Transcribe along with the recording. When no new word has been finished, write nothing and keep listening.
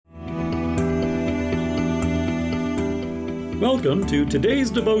Welcome to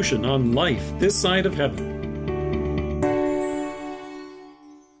today's devotion on life this side of heaven.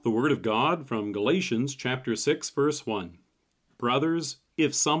 The Word of God from Galatians chapter 6, verse 1. Brothers,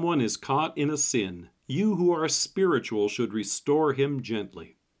 if someone is caught in a sin, you who are spiritual should restore him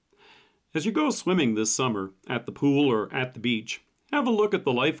gently. As you go swimming this summer, at the pool or at the beach, have a look at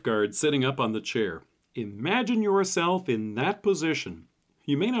the lifeguard sitting up on the chair. Imagine yourself in that position.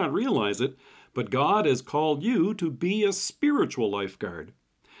 You may not realize it, but God has called you to be a spiritual lifeguard.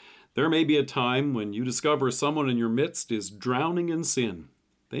 There may be a time when you discover someone in your midst is drowning in sin.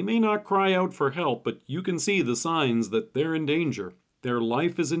 They may not cry out for help, but you can see the signs that they're in danger. Their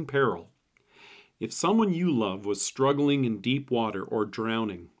life is in peril. If someone you love was struggling in deep water or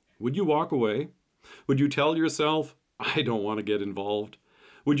drowning, would you walk away? Would you tell yourself, I don't want to get involved?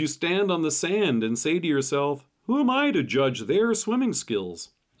 Would you stand on the sand and say to yourself, who am I to judge their swimming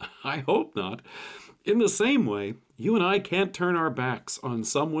skills? I hope not. In the same way, you and I can't turn our backs on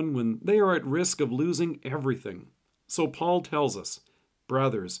someone when they are at risk of losing everything. So Paul tells us,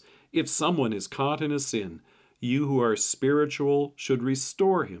 brothers, if someone is caught in a sin, you who are spiritual should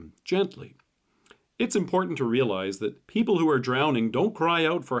restore him gently. It's important to realize that people who are drowning don't cry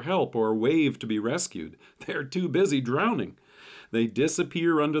out for help or wave to be rescued. They're too busy drowning. They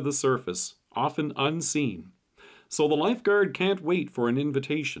disappear under the surface, often unseen. So the lifeguard can't wait for an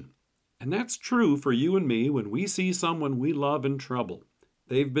invitation. And that's true for you and me when we see someone we love in trouble.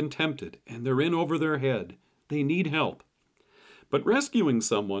 They've been tempted and they're in over their head. They need help. But rescuing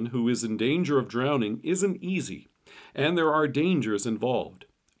someone who is in danger of drowning isn't easy, and there are dangers involved.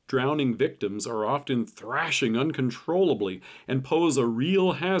 Drowning victims are often thrashing uncontrollably and pose a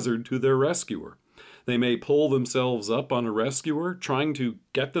real hazard to their rescuer. They may pull themselves up on a rescuer, trying to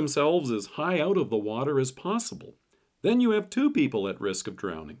get themselves as high out of the water as possible. Then you have two people at risk of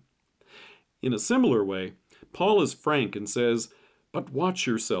drowning. In a similar way, Paul is frank and says, but watch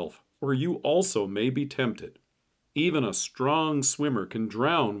yourself, or you also may be tempted. Even a strong swimmer can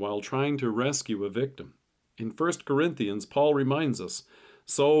drown while trying to rescue a victim. In 1 Corinthians, Paul reminds us,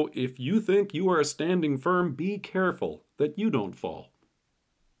 so if you think you are standing firm, be careful that you don't fall.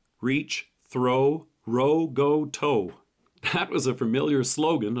 Reach, throw, row, go, tow. That was a familiar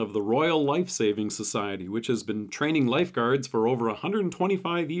slogan of the Royal Life Saving Society, which has been training lifeguards for over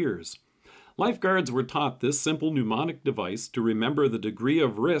 125 years. Lifeguards were taught this simple mnemonic device to remember the degree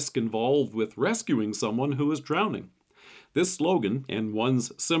of risk involved with rescuing someone who is drowning. This slogan, and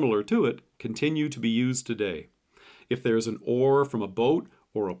ones similar to it, continue to be used today. If there's an oar from a boat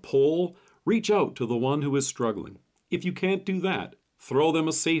or a pole, reach out to the one who is struggling. If you can't do that, throw them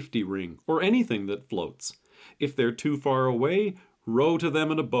a safety ring or anything that floats. If they're too far away, row to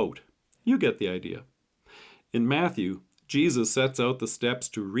them in a boat. You get the idea. In Matthew, Jesus sets out the steps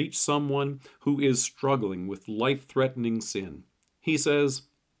to reach someone who is struggling with life-threatening sin. He says,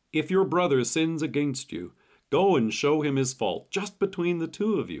 if your brother sins against you, go and show him his fault just between the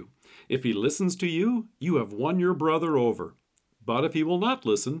two of you. If he listens to you, you have won your brother over. But if he will not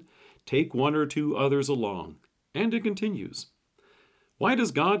listen, take one or two others along. And it continues. Why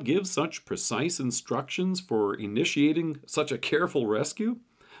does God give such precise instructions for initiating such a careful rescue?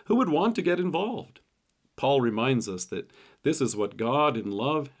 Who would want to get involved? Paul reminds us that this is what God in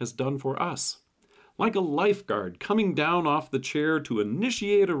love has done for us. Like a lifeguard coming down off the chair to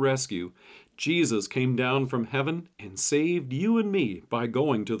initiate a rescue, Jesus came down from heaven and saved you and me by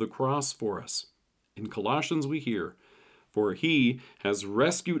going to the cross for us. In Colossians we hear, for he has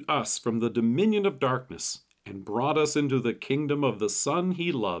rescued us from the dominion of darkness and brought us into the kingdom of the Son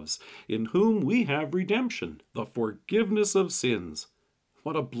he loves, in whom we have redemption, the forgiveness of sins.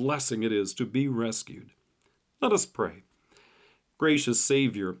 What a blessing it is to be rescued. Let us pray. Gracious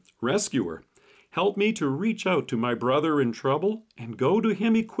Savior, Rescuer, help me to reach out to my brother in trouble and go to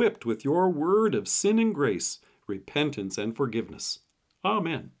him equipped with your word of sin and grace, repentance and forgiveness.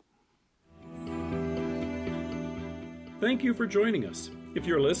 Amen. Thank you for joining us. If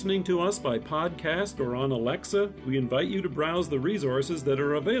you're listening to us by podcast or on Alexa, we invite you to browse the resources that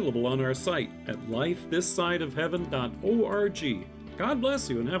are available on our site at lifethissideofheaven.org. God bless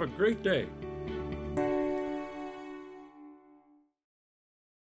you and have a great day.